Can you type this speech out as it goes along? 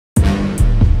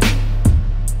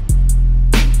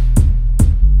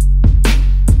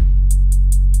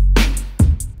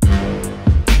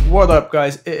up,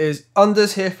 guys? It is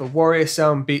Unders here for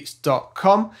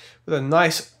WarriorSoundBeats.com with a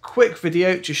nice quick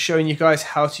video just showing you guys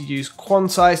how to use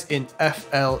Quantize in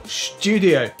FL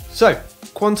Studio. So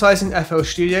Quantize in FL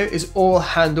Studio is all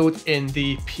handled in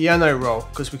the piano roll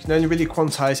because we can only really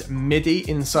quantize MIDI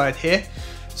inside here.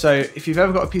 So if you've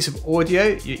ever got a piece of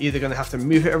audio, you're either going to have to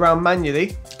move it around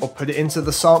manually or put it into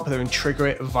the sampler and trigger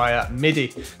it via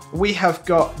MIDI. We have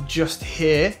got just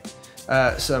here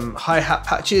some hi-hat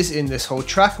patches in this whole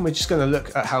track, and we're just going to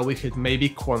look at how we could maybe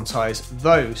quantize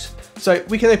those. So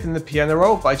we can open the piano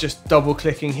roll by just double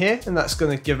clicking here, and that's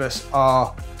going to give us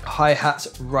our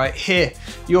hi-hats right here.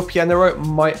 Your piano roll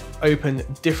might open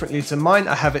differently to mine.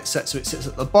 I have it set so it sits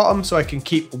at the bottom so I can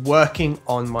keep working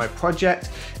on my project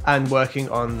and working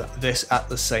on this at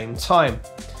the same time.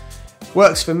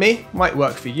 Works for me, might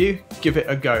work for you. Give it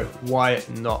a go, why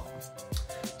not?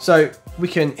 So we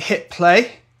can hit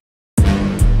play,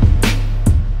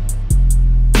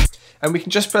 and we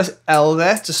can just press L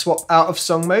there to swap out of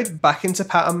song mode back into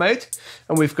pattern mode,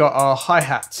 and we've got our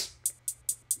hi-hats.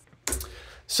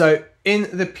 So in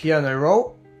the piano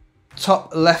roll,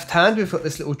 top left hand, we've got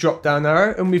this little drop down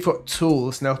arrow, and we've got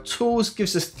tools. Now tools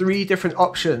gives us 3 different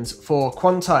options for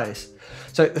quantize.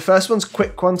 So the first one's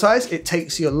quick quantize. It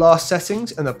takes your last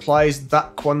settings and applies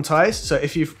that quantize. So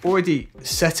if you've already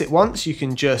set it once, you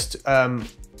can just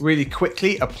really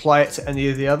quickly apply it to any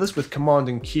of the others with Command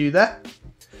and Q there.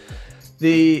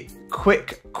 The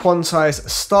quick quantize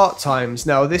start times.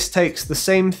 Now this takes the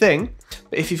same thing,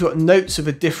 but if you've got notes of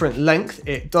a different length,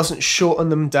 it doesn't shorten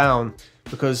them down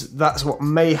because that's what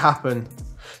may happen.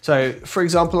 So for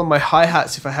example, on my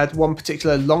hi-hats, if I had one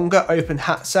particular longer open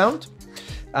hat sound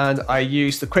and I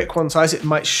use the quick quantize, it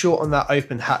might shorten that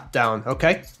open hat down,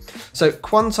 okay? So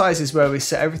quantize is where we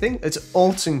set everything. It's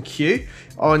Alt and Q.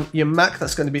 On your Mac,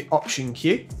 that's going to be Option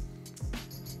Q.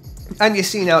 And you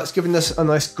see now it's given us a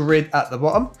nice grid at the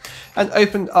bottom and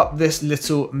opened up this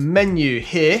little menu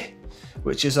here,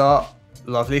 which is our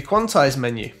lovely quantize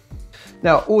menu.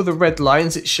 Now all the red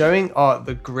lines it's showing are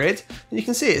the grid, and you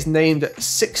can see it's named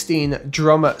 16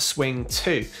 drummer swing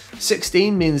 2.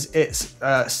 16 means it's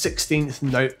 16th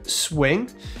note swing.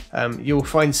 You'll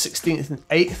find 16th and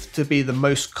 8th to be the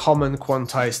most common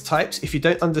quantize types. If you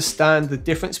don't understand the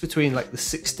difference between like the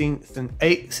 16th and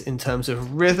 8th in terms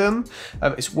of rhythm,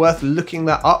 it's worth looking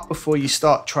that up before you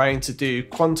start trying to do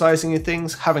quantizing and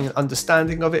things. Having an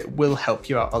understanding of it will help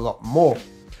you out a lot more.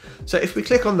 So if we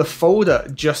click on the folder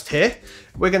just here,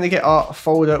 we're going to get our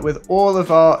folder with all of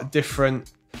our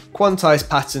different quantize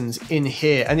patterns in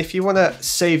here. And if you want to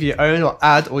save your own or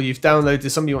add, or you've downloaded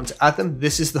some, you want to add them,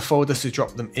 this is the folder to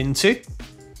drop them into.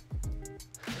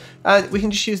 And we can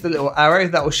just use the little arrow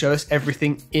that will show us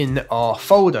everything in our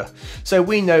folder. So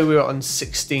we know we're on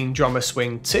 16 drummer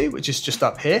swing 2, which is just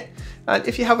up here. And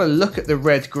if you have a look at the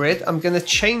red grid, I'm going to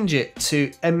change it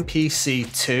to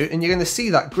MPC2, and you're going to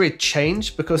see that grid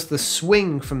change because the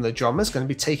swing from the drummer is going to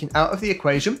be taken out of the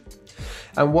equation.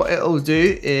 And what it'll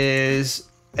do is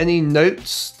any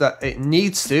notes that it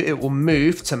needs to, it will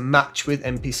move to match with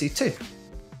MPC2.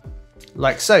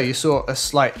 Like so, you saw a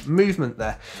slight movement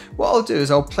there. What I'll do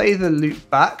is I'll play the loop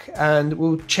back and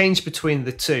we'll change between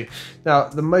the two. Now,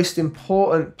 the most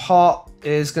important part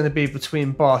is going to be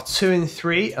between bar 2 and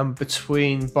 3 and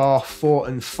between bar 4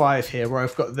 and 5 here, where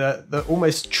I've got the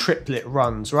almost triplet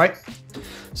runs, right?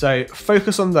 So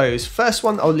focus on those. First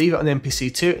one, I'll leave it on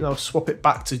MPC2 and I'll swap it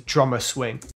back to drummer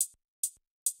swing.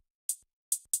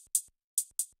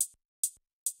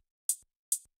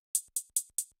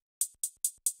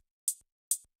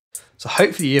 So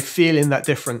hopefully you're feeling that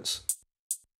difference.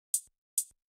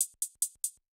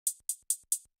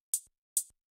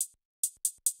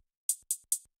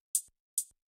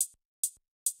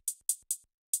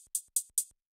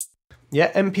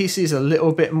 Yeah, MPC is a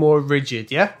little bit more rigid,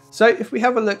 yeah? So if we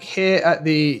have a look here at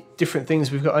the different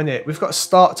things we've got on it, we've got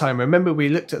start time. Remember we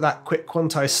looked at that quick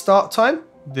quantize start time?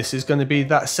 This is going to be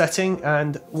that setting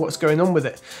and what's going on with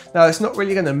it. Now it's not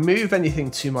really going to move anything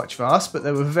too much for us, but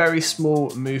there were very small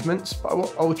movements. But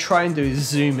what I'll try and do is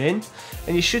zoom in,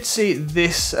 and you should see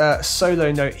this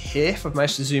solo note here, if I've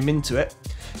managed to zoom into it.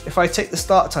 If I take the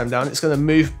start time down, it's going to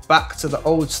move back to the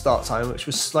old start time, which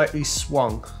was slightly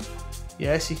swung.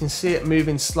 Yes, you can see it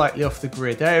moving slightly off the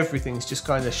grid. Everything's just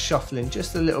kind of shuffling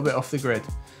just a little bit off the grid.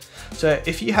 So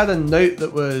if you had a note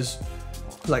that was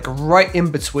like right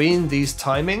in between these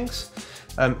timings,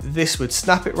 this would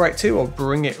snap it right to or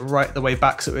bring it right the way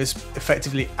back so it is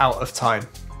effectively out of time.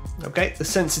 Okay, the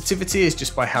sensitivity is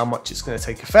just by how much it's going to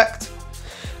take effect.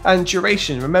 And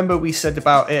duration, remember we said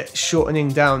about it shortening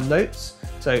down notes.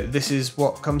 So this is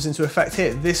what comes into effect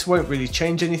here. This won't really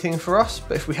change anything for us,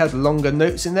 but if we had longer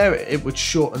notes in there, it would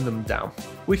shorten them down.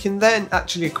 We can then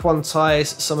actually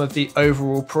quantize some of the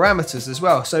overall parameters as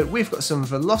well. So we've got some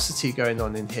velocity going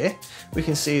on in here. We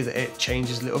can see that it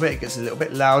changes a little bit, it gets a little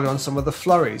bit louder on some of the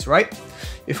flurries, right?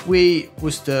 If we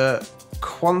was to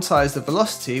quantize the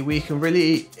velocity, we can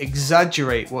really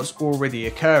exaggerate what's already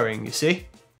occurring, you see?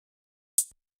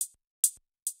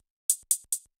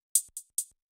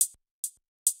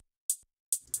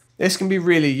 This can be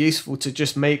really useful to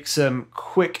just make some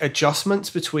quick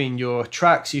adjustments between your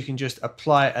tracks. You can just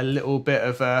apply a little bit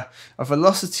of a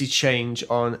velocity change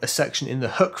on a section in the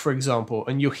hook, for example,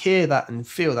 and you'll hear that and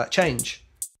feel that change.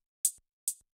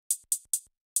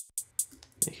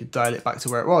 You could dial it back to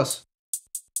where it was.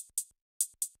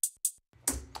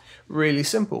 Really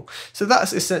simple. So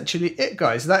that's essentially it,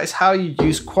 guys. That is how you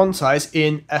use Quantize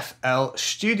in FL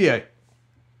Studio.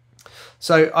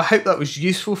 So I hope that was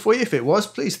useful for you. If it was,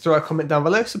 please throw a comment down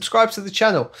below. Subscribe to the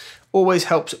channel. Always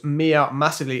helps me out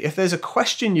massively. If there's a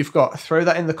question you've got, throw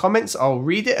that in the comments. I'll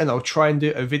read it and I'll try and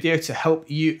do a video to help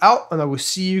you out. And I will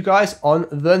see you guys on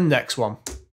the next one.